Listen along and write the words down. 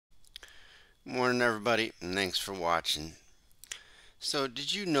Morning, everybody, and thanks for watching. So,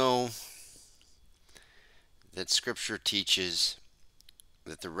 did you know that Scripture teaches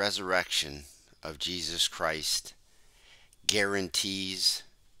that the resurrection of Jesus Christ guarantees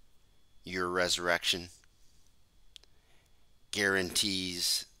your resurrection?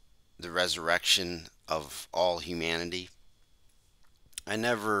 Guarantees the resurrection of all humanity? I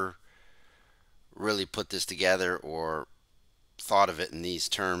never really put this together or thought of it in these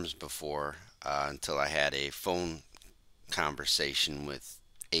terms before until I had a phone conversation with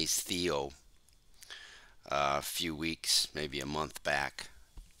Ace Theo a few weeks, maybe a month back,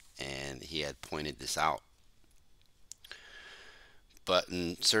 and he had pointed this out. But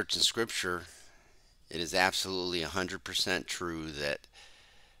in searching scripture, it is absolutely 100% true that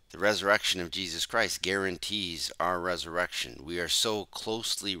the resurrection of Jesus Christ guarantees our resurrection. We are so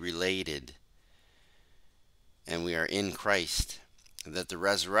closely related and we are in Christ that the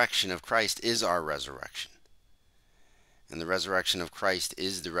resurrection of Christ is our resurrection. And the resurrection of Christ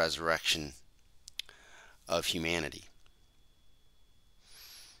is the resurrection of humanity.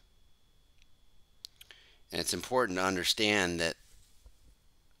 And it's important to understand that,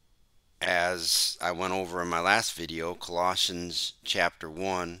 as I went over in my last video, Colossians chapter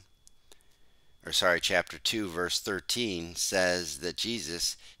 2, verse 13 says that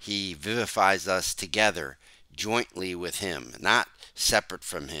Jesus, he vivifies us together jointly with him, not separate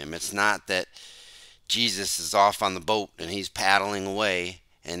from him. It's not that Jesus is off on the boat and he's paddling away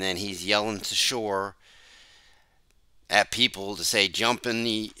and then he's yelling to shore at people to say, jump in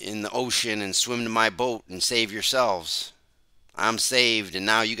the ocean and swim to my boat and save yourselves. I'm saved and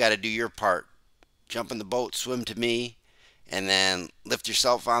now you got to do your part. Jump in the boat, swim to me, and then lift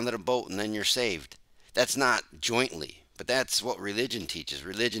yourself onto the boat and then you're saved. That's not jointly, but that's what religion teaches.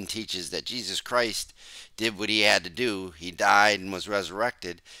 Religion teaches that Jesus Christ did what he had to do. He died and was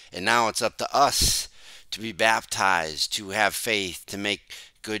resurrected, and now it's up to us to be baptized, to have faith, to make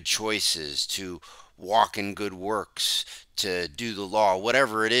good choices, to walk in good works, to do the law.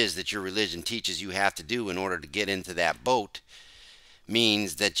 Whatever it is that your religion teaches you have to do in order to get into that boat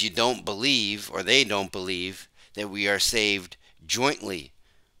means that you don't believe, or they don't believe, that we are saved jointly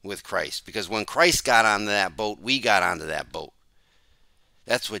with Christ. Because when Christ got onto that boat, we got onto that boat.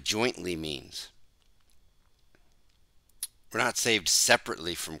 That's what jointly means. We're not saved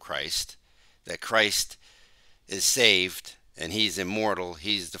separately from Christ. That Christ is saved and he's immortal.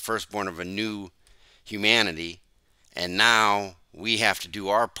 He's the firstborn of a new humanity. And now we have to do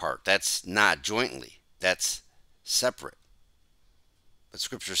our part. That's not jointly. That's separate. But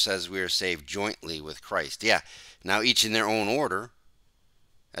Scripture says we are saved jointly with Christ. Yeah, now each in their own order,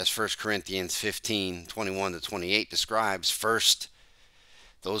 as 1 Corinthians 15:21-28 describes. First,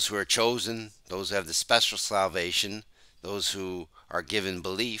 those who are chosen, those who have the special salvation, those who are given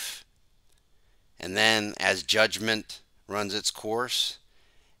belief. And then as judgment runs its course,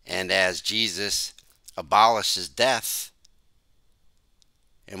 and as Jesus abolishes death,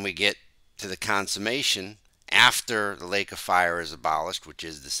 and we get to the consummation, after the lake of fire is abolished, which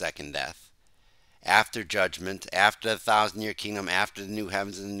is the second death, after judgment, after the 1,000-year kingdom, after the new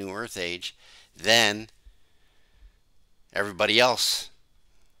heavens and the new earth age, then everybody else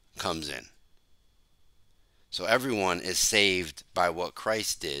comes in. So everyone is saved by what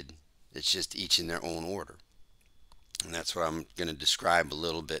Christ did. It's just each in their own order. And that's what I'm going to describe a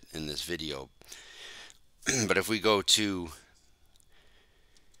little bit in this video. But if we go to,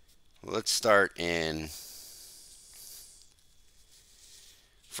 let's start in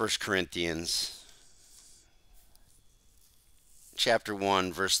 1 Corinthians chapter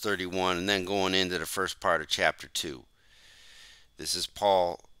 1, verse 31, and then going into the first part of chapter 2. This is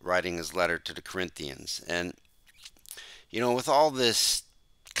Paul writing his letter to the Corinthians. And, with all this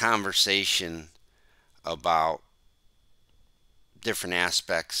conversation about different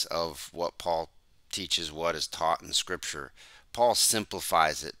aspects of what Paul teaches, what is taught in Scripture, Paul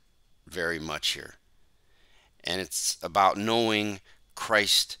simplifies it very much here. And it's about knowing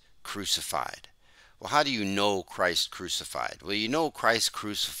Christ crucified. Well, how do you know Christ crucified? Well, you know Christ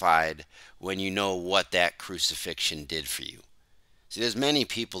crucified when you know what that crucifixion did for you. See, there's many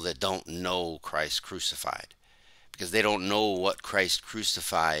people that don't know Christ crucified because they don't know what Christ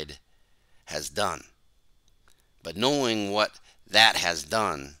crucified has done. But knowing what that has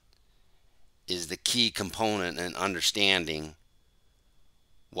done is the key component in understanding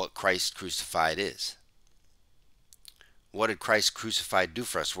what Christ crucified is. What did Christ crucified do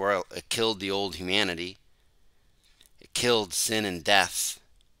for us? Well, it killed the old humanity. It killed sin and death.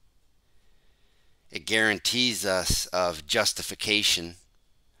 It guarantees us of justification,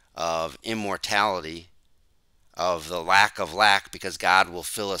 of immortality, of the lack of lack, because God will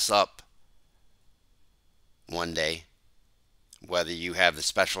fill us up one day, whether you have the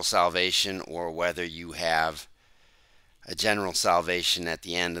special salvation or whether you have a general salvation at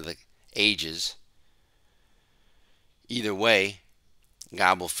the end of the ages. Either way,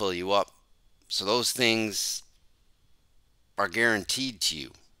 God will fill you up. So those things are guaranteed to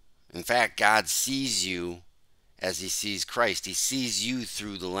you. In fact, God sees you as he sees Christ. He sees you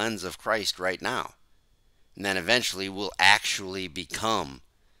through the lens of Christ right now. And then eventually we'll actually become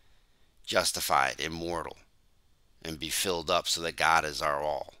justified, immortal, and be filled up so that God is our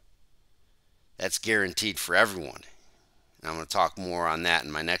all. That's guaranteed for everyone. And I'm going to talk more on that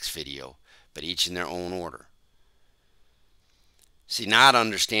in my next video, but each in their own order. See, not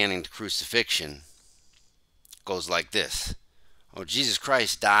understanding the crucifixion goes like this. Oh, Jesus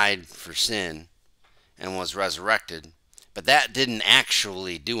Christ died for sin and was resurrected, but that didn't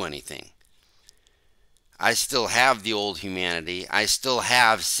actually do anything. I still have the old humanity. I still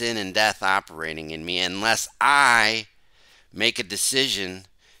have sin and death operating in me unless I make a decision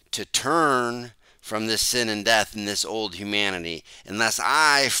to turn from this sin and death and this old humanity, unless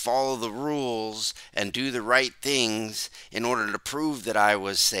I follow the rules and do the right things in order to prove that I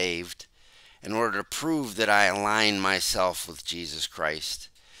was saved, in order to prove that I align myself with Jesus Christ,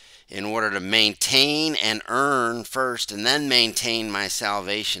 in order to maintain and earn first and then maintain my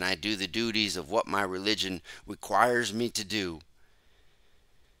salvation. I do the duties of what my religion requires me to do.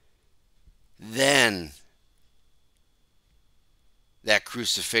 Then that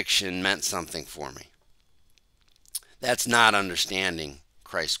crucifixion meant something for me. That's not understanding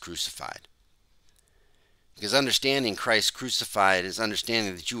Christ crucified. Because understanding Christ crucified is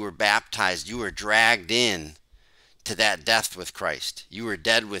understanding that you were baptized, you were dragged in to that death with Christ. You were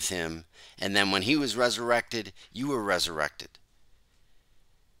dead with him, and then when he was resurrected, you were resurrected.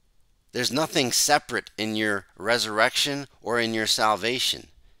 There's nothing separate in your resurrection or in your salvation.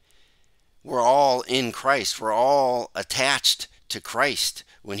 We're all in Christ. We're all attached to Christ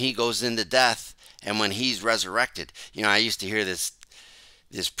when he goes into death and when he's resurrected. You know, I used to hear this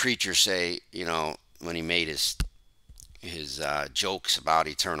preacher say, you know, when he made his jokes about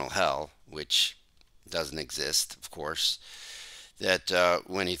eternal hell, which doesn't exist, of course, that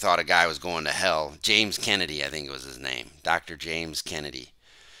when he thought a guy was going to hell, James Kennedy, I think it was his name, Dr. James Kennedy,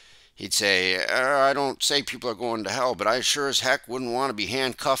 he'd say, I don't say people are going to hell, but I sure as heck wouldn't want to be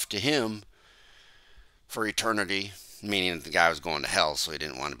handcuffed to him for eternity, meaning that the guy was going to hell, so he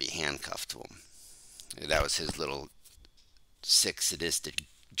didn't want to be handcuffed to him. That was his little sick, sadistic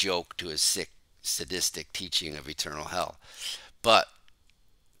joke to his sick, sadistic teaching of eternal hell. But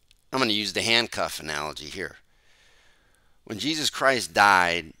I'm going to use the handcuff analogy here. When Jesus Christ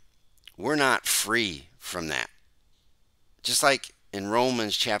died, we're not free from that. Just like in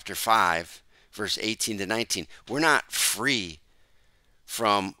Romans chapter 5, verse 18 to 19, we're not free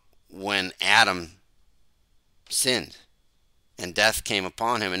from when Adam sinned and death came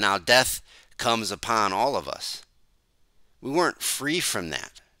upon him, and now death comes upon all of us. We weren't free from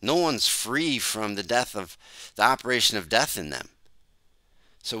that. No one's free from the death of the operation of death in them.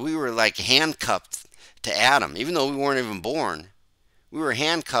 So we were like handcuffed to Adam. Even though we weren't even born, we were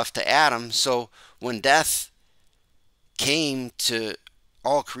handcuffed to Adam. So when death came to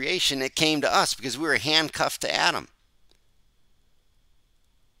all creation, it came to us because we were handcuffed to Adam.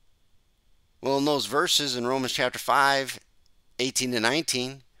 Well, in those verses in Romans chapter 5, 18 to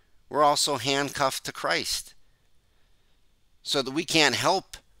 19, we're also handcuffed to Christ. So that we can't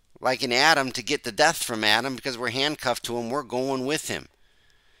help, like in Adam, to get the death from Adam because we're handcuffed to him. We're going with him.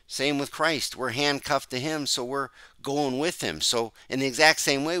 Same with Christ. We're handcuffed to him, so we're going with him. So in the exact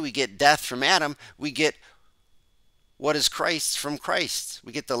same way we get death from Adam, we get what is Christ from Christ.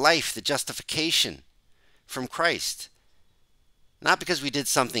 We get the life, the justification from Christ. Not because we did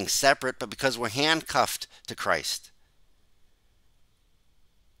something separate, but because we're handcuffed to Christ.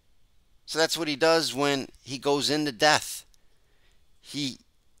 So that's what he does when he goes into death. He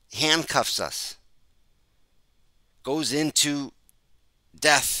handcuffs us. Goes into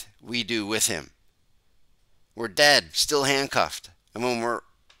death, we do with him. We're dead, still handcuffed. And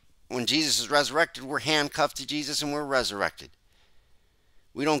when Jesus is resurrected, we're handcuffed to Jesus and we're resurrected.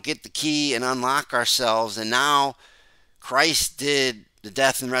 We don't get the key and unlock ourselves, and now Christ did the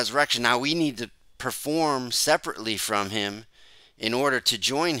death and resurrection. Now we need to perform separately from him in order to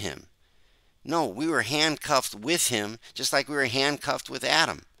join him. No, we were handcuffed with him just like we were handcuffed with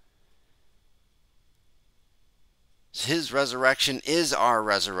Adam. His resurrection is our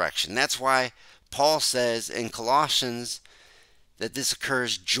resurrection. That's why Paul says in Colossians that this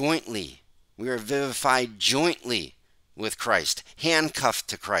occurs jointly. We are vivified jointly with Christ, handcuffed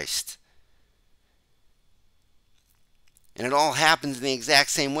to Christ. And it all happens in the exact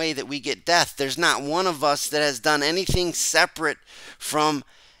same way that we get death. There's not one of us that has done anything separate from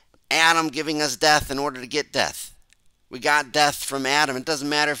Adam giving us death in order to get death. We got death from Adam. It doesn't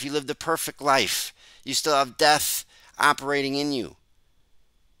matter if you lived a perfect life. You still have death operating in you,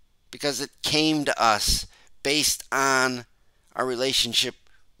 because it came to us based on our relationship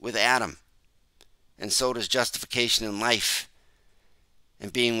with Adam. And so does justification in life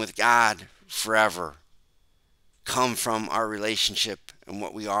and being with God forever come from our relationship and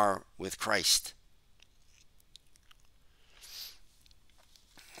what we are with Christ.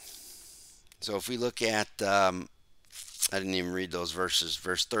 So if we look at, I didn't even read those verses,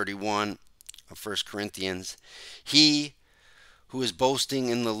 verse 31 of 1 Corinthians, he who is boasting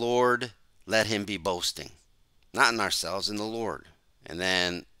in the Lord, let him be boasting, not in ourselves, in the Lord. And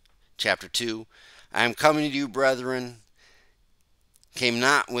then chapter 2, I am coming to you, brethren, came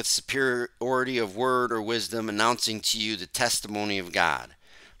not with superiority of word or wisdom, announcing to you the testimony of God.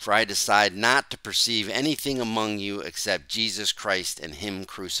 For I decide not to perceive anything among you except Jesus Christ and him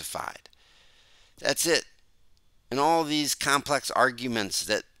crucified. That's it. And all these complex arguments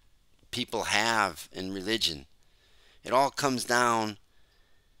that people have in religion, it all comes down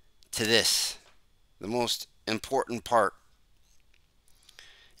to this, the most important part.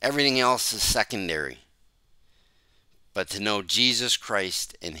 Everything else is secondary. But to know Jesus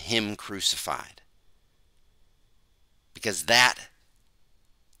Christ and him crucified. Because that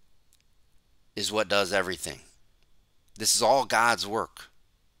is what does everything. This is all God's work.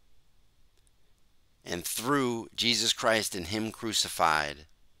 And through Jesus Christ and him crucified,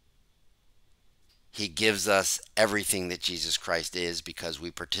 he gives us everything that Jesus Christ is, because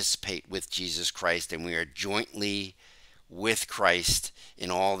we participate with Jesus Christ and we are jointly with Christ in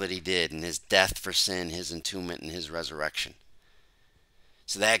all that he did, in his death for sin, his entombment, and his resurrection.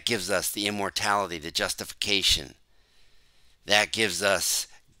 So that gives us the immortality, the justification. That gives us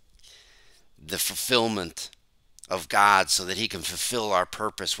the fulfillment of God, so that he can fulfill our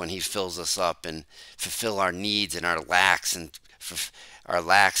purpose when he fills us up, and fulfill our needs and our lacks, and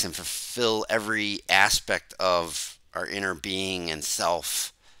fulfill every aspect of our inner being and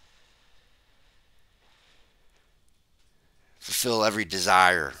self. Fulfill every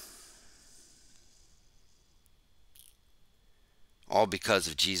desire. All because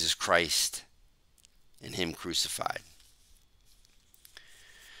of Jesus Christ and him crucified.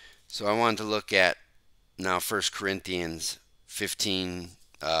 So I wanted to look at now 1 Corinthians 15,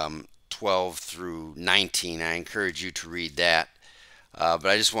 12 through 19. I encourage you to read that. But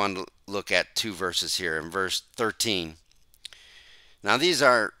I just wanted to look at two verses here. In verse 13. Now these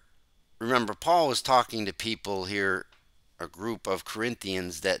are, remember, Paul was talking to people here, a group of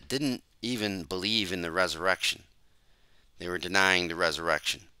Corinthians that didn't even believe in the resurrection. They were denying the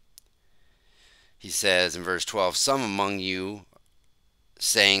resurrection. He says in verse 12, some among you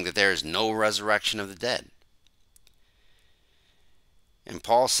saying that there is no resurrection of the dead. And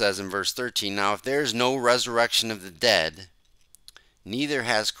Paul says in verse 13, now if there is no resurrection of the dead, neither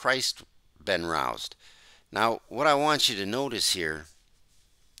has Christ been roused. Now what I want you to notice here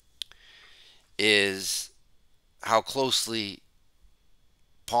is how closely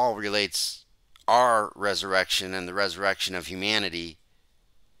Paul relates our resurrection and the resurrection of humanity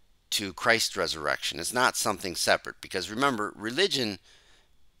to Christ's resurrection. It's not something separate, because remember, religion,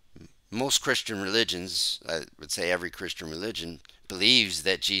 most Christian religions, I would say every Christian religion, believes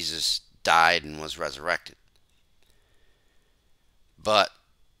that Jesus died and was resurrected. But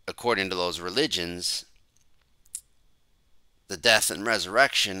according to those religions, the death and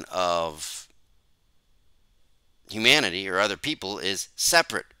resurrection of humanity or other people is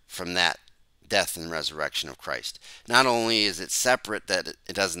separate from that death and resurrection of Christ. Not only is it separate, that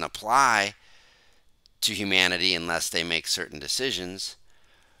it doesn't apply to humanity unless they make certain decisions,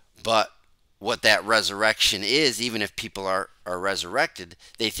 but what that resurrection is, even if people are resurrected,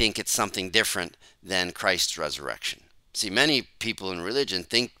 they think it's something different than Christ's resurrection. See, many people in religion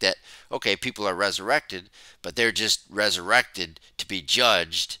think that, okay, people are resurrected, but they're just resurrected to be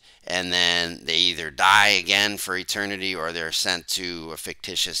judged, and then they either die again for eternity or they're sent to a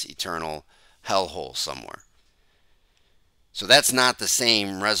fictitious eternal hellhole somewhere. So that's not the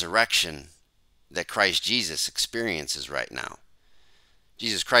same resurrection that Christ Jesus experiences right now.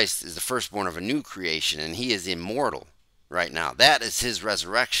 Jesus Christ is the firstborn of a new creation, and he is immortal right now. That is his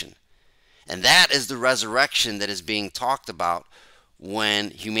resurrection. And that is the resurrection that is being talked about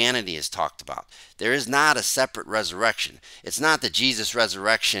when humanity is talked about. There is not a separate resurrection. It's not that Jesus'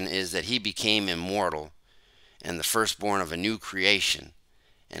 resurrection is that he became immortal and the firstborn of a new creation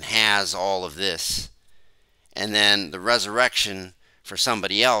and has all of this. And then the resurrection for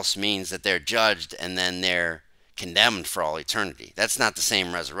somebody else means that they're judged and then they're condemned for all eternity. That's not the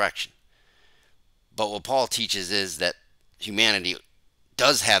same resurrection. But what Paul teaches is that humanity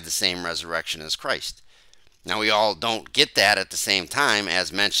does have the same resurrection as Christ. Now, we all don't get that at the same time,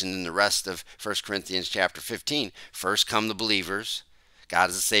 as mentioned in the rest of 1 Corinthians chapter 15. First come the believers.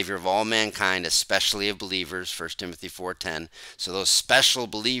 God is the Savior of all mankind, especially of believers, 1 Timothy 4:10. So those special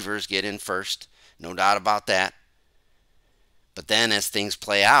believers get in first, no doubt about that. But then as things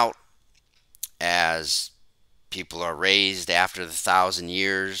play out, as people are raised after the 1,000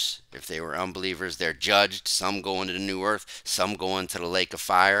 years, if they were unbelievers, they're judged. Some go into the new earth, some go into the lake of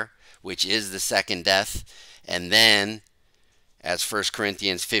fire, which is the second death. And then, as 1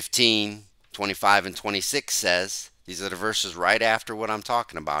 Corinthians 15:25 and 26 says, these are the verses right after what I'm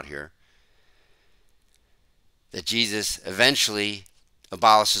talking about here, that Jesus eventually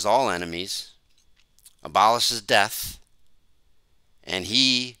abolishes all enemies, abolishes death, and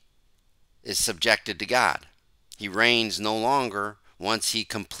he is subjected to God. He reigns no longer once he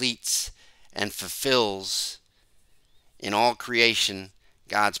completes and fulfills in all creation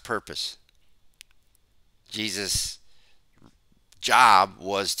God's purpose. Jesus' job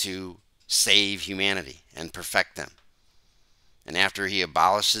was to save humanity and perfect them. And after he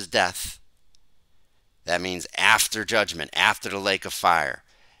abolishes death, that means after judgment, after the lake of fire,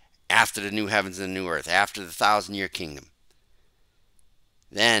 after the new heavens and the new earth, after the 1,000-year kingdom,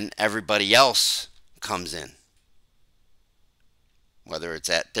 then everybody else comes in. Whether it's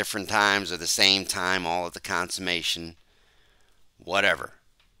at different times or the same time, all at the consummation, whatever.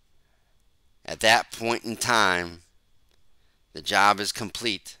 At that point in time, the job is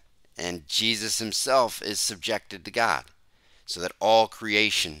complete, and Jesus himself is subjected to God, so that all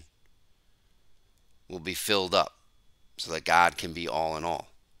creation will be filled up, so that God can be all in all.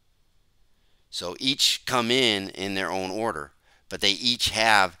 So each come in their own order, but they each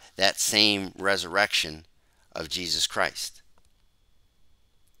have that same resurrection of Jesus Christ.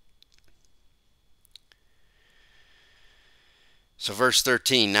 So verse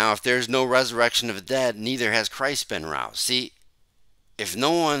 13, now if there is no resurrection of the dead, neither has Christ been roused. See, if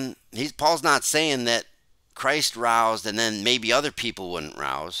no one, Paul's not saying that Christ roused and then maybe other people wouldn't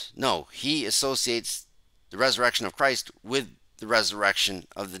rouse. No, he associates the resurrection of Christ with the resurrection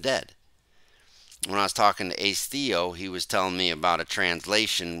of the dead. When I was talking to Ace Theo, he was telling me about a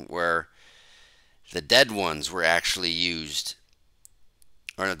translation where the dead ones were actually used,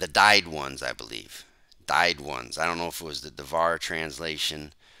 or the died ones, I believe. Died ones. I don't know if it was the Devar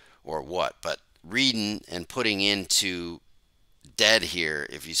translation or what, but reading and putting into dead here,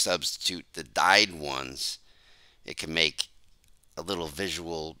 if you substitute the died ones, it can make a little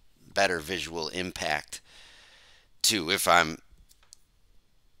better visual impact too, if I'm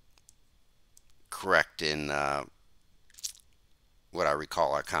correct in what I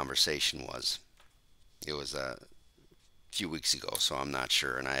recall our conversation was. It was a few weeks ago, so I'm not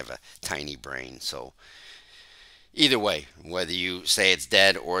sure, and I have a tiny brain, so either way, whether you say it's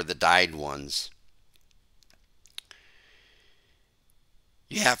dead or the died ones,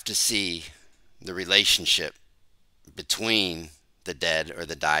 you have to see the relationship between the dead or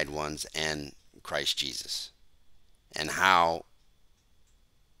the died ones and Christ Jesus, and how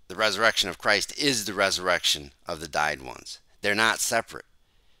the resurrection of Christ is the resurrection of the died ones. They're not separate.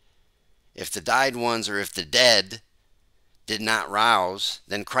 If the died ones, or if the dead did not rouse,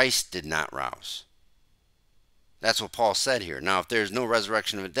 then Christ did not rouse. That's what Paul said here. Now, if there is no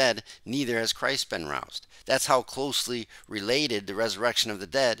resurrection of the dead, neither has Christ been roused. That's how closely related the resurrection of the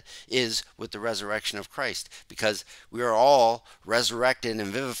dead is with the resurrection of Christ, because we are all resurrected and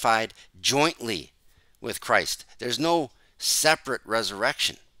vivified jointly with Christ. There's no separate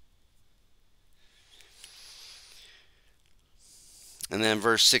resurrection. And then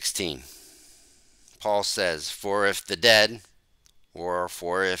verse 16, Paul says, for if the dead, or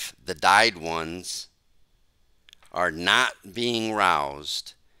for if the died ones, are not being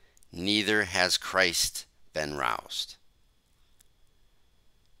roused, neither has Christ been roused.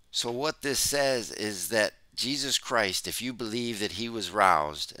 So what this says is that Jesus Christ, if you believe that he was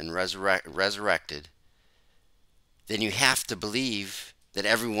roused and resurrected, then you have to believe that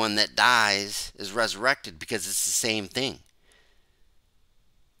everyone that dies is resurrected, because it's the same thing.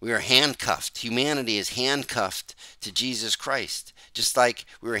 We are handcuffed. Humanity is handcuffed to Jesus Christ, just like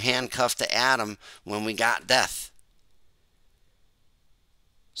we were handcuffed to Adam when we got death.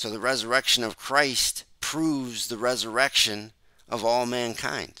 So the resurrection of Christ proves the resurrection of all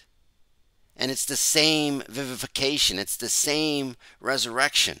mankind. And it's the same vivification. It's the same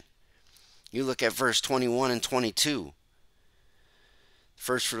resurrection. You look at verse 21 and 22.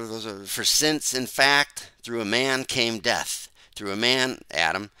 First, for since, in fact, through a man came death, through a man,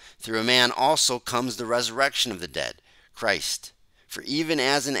 Adam, through a man also comes the resurrection of the dead, Christ. For even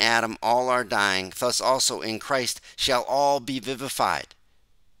as in Adam all are dying, thus also in Christ shall all be vivified.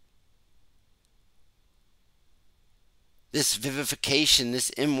 This vivification, this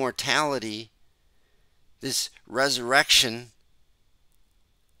immortality, this resurrection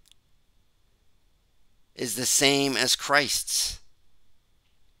is the same as Christ's.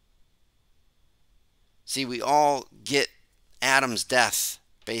 See, we all get Adam's death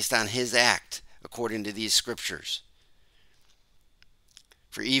based on his act, according to these scriptures.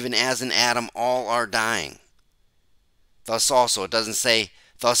 For even as in Adam all are dying, thus also, it doesn't say,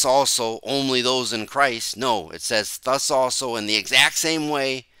 thus also only those in Christ. No, it says, thus also, in the exact same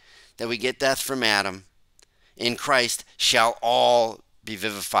way that we get death from Adam, in Christ shall all be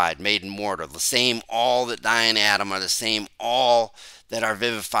vivified, made immortal. The same all that die in Adam are the same all that are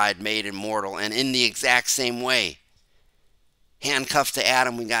vivified, made immortal. And in the exact same way, handcuffed to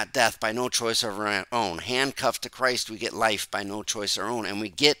Adam, we got death by no choice of our own. Handcuffed to Christ, we get life by no choice of our own. And we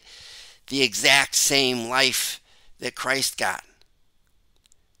get the exact same life that Christ got,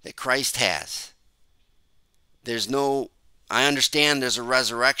 that Christ has. There's no, I understand there's a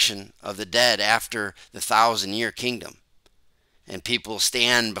resurrection of the dead after the 1,000-year kingdom. And people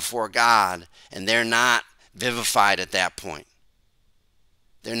stand before God and they're not vivified at that point.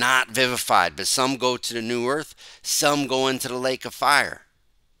 They're not vivified, but some go to the new earth, some go into the lake of fire.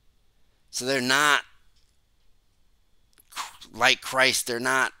 So they're not like Christ, they're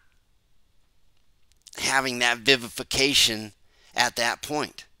not having that vivification at that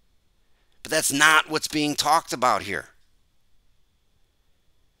point. But that's not what's being talked about here.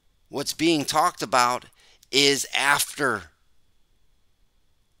 What's being talked about is after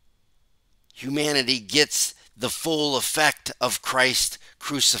humanity gets the full effect of Christ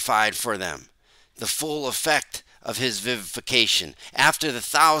crucified for them, the full effect of his vivification. After the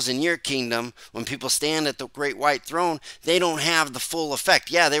 1,000-year kingdom, when people stand at the great white throne, they don't have the full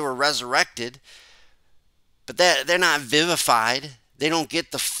effect. Yeah, they were resurrected, but they're not vivified. They don't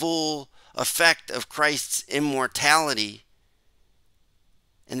get the full effect of Christ's immortality,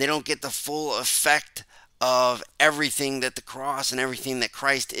 and they don't get the full effect of everything that the cross and everything that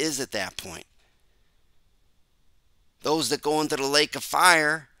Christ is at that point. Those that go into the lake of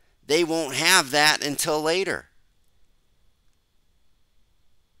fire, they won't have that until later.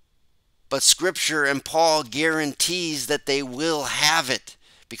 But Scripture and Paul guarantees that they will have it,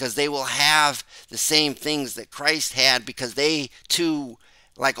 because they will have the same things that Christ had, because they too,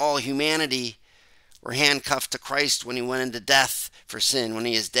 like all humanity, were handcuffed to Christ when he went into death for sin, when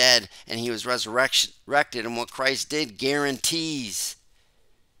he is dead and he was resurrected. And what Christ did guarantees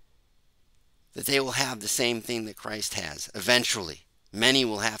that they will have the same thing that Christ has eventually. Many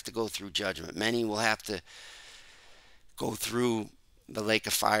will have to go through judgment. Many will have to go through the lake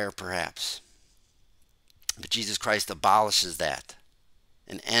of fire, perhaps. But Jesus Christ abolishes that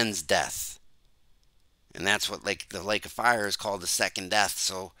and ends death. And that's what the lake of fire is called, the second death.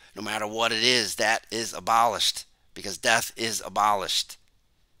 So no matter what it is, that is abolished, because death is abolished.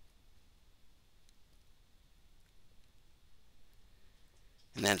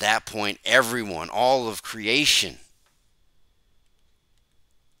 And at that point, everyone, all of creation,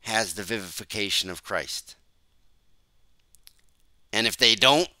 has the vivification of Christ. And if they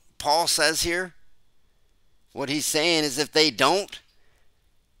don't, Paul says here, what he's saying is if they don't,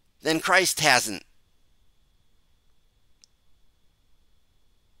 then Christ hasn't.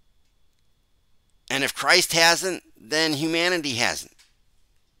 And if Christ hasn't, then humanity hasn't.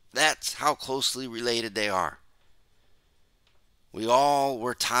 That's how closely related they are. We all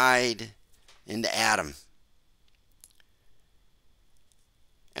were tied into Adam.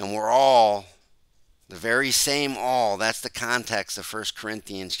 And we're all the very same all. That's the context of 1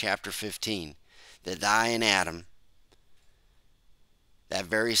 Corinthians chapter 15. That die in Adam. That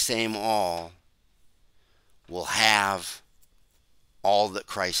very same all will have all that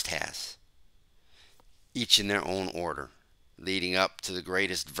Christ has. Each in their own order. Leading up to the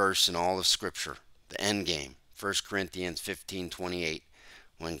greatest verse in all of Scripture. The end game. 1 Corinthians 15:28,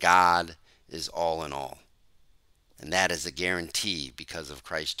 when God is all in all. And that is a guarantee because of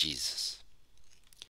Christ Jesus.